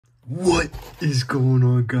What is going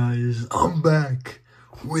on, guys? I'm back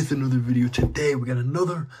with another video. Today we got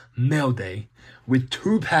another mail day with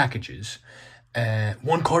 2 packages and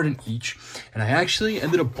 1 card in each, and I actually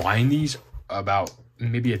ended up buying these about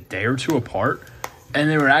maybe a day or 2 apart, and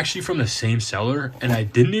they were actually from the same seller, and I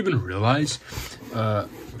didn't even realize.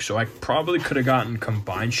 So I probably could have gotten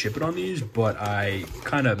combined shipping on these, but I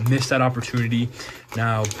kind of missed that opportunity.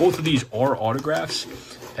 Now both of these are autographs,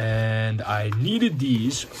 and I needed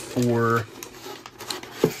these for,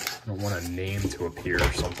 I don't want a name to appear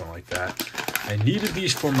or something like that. I needed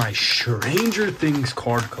these for my Stranger Things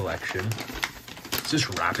card collection. Is this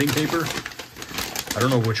wrapping paper? I don't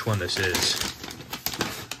know which one this is.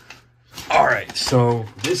 All right, so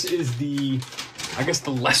this is the, I guess,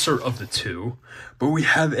 the lesser of the 2, but we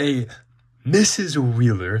have a Mrs.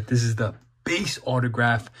 Wheeler. This is the base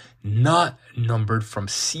autograph, not numbered, from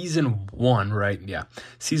season 1, right? Yeah,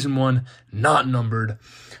 season 1, not numbered.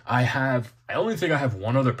 I only think I have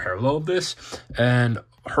one other parallel of this, and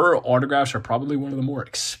her autographs are probably one of the more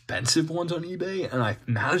expensive ones on eBay, and I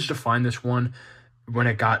managed to find this one when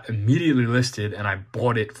it got immediately listed, and I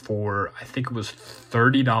bought it for, I think it was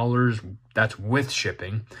 $30. That's with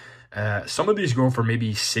shipping. Some of these go for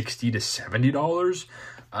maybe $60 to $70.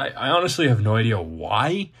 I honestly have no idea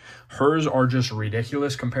why. Hers are just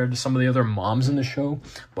ridiculous compared to some of the other moms in the show.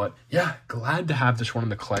 But yeah, glad to have this one in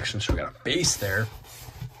the collection. So we got a base there.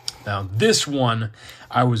 Now this one,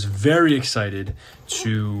 I was very excited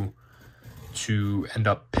to end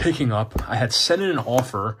up picking up. I had sent in an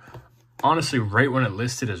offer, honestly, right when it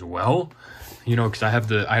listed as well. You know, because I have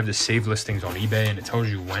the save listings on eBay, and it tells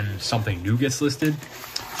you when something new gets listed.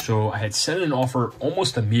 So I had sent in an offer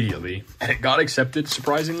almost immediately, and it got accepted,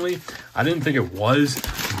 surprisingly. I didn't think it was,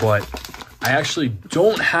 but I actually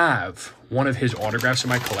don't have one of his autographs in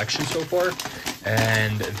my collection so far,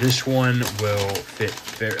 and this one will fit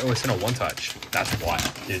very. Oh, it's in a 1-touch. That's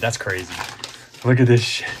wild, dude. That's crazy. Look at this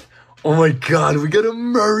shit. Oh my God, we got a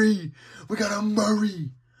Murray. We got a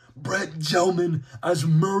Murray. Brett Gelman as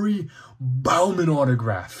Murray Bauman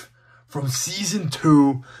autograph from season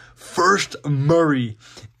 2. First Murray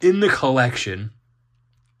in the collection.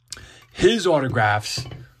 His autographs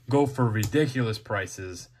go for ridiculous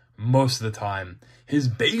prices most of the time. His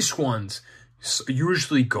base ones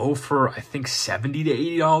usually go for, I think, $70 to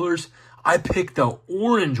 $80. I picked the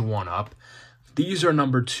orange one up. These are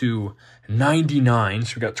number 299,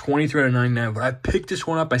 so we got 23 out of 99, but I picked this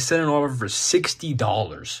one up. I sent an offer for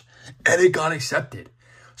 $60, and it got accepted.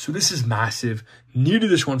 So this is massive. Needed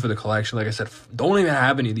this one for the collection. Like I said, don't even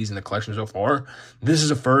have any of these in the collection so far. This is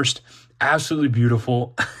a first. Absolutely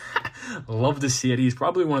beautiful. Love to see it. He's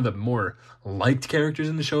probably one of the more liked characters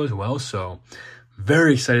in the show as well. So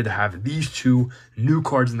very excited to have these 2 new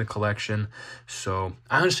cards in the collection. So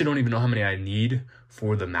I honestly don't even know how many I need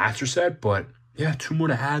for the master set, but yeah, 2 more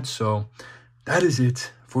to add. So that is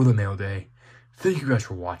it for the mail day. Thank you guys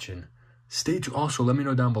for watching. Stay tuned. Also, let me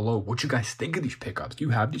know down below what you guys think of these pickups. Do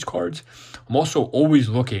you have these cards? I'm also always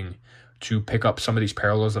looking to pick up some of these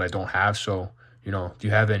parallels that I don't have. So, you know, do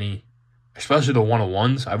you have any, especially the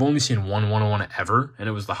 101s? I've only seen one 101 ever, and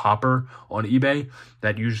it was the Hopper on eBay.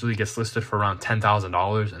 That usually gets listed for around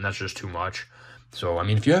 $10,000, and that's just too much. So, I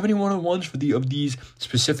mean, if you have any 101s for of these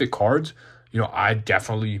specific cards, you know, I'd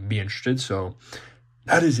definitely be interested. So,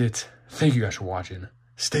 that is it. Thank you guys for watching.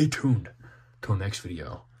 Stay tuned till next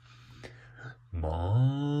video.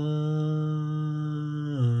 Bye.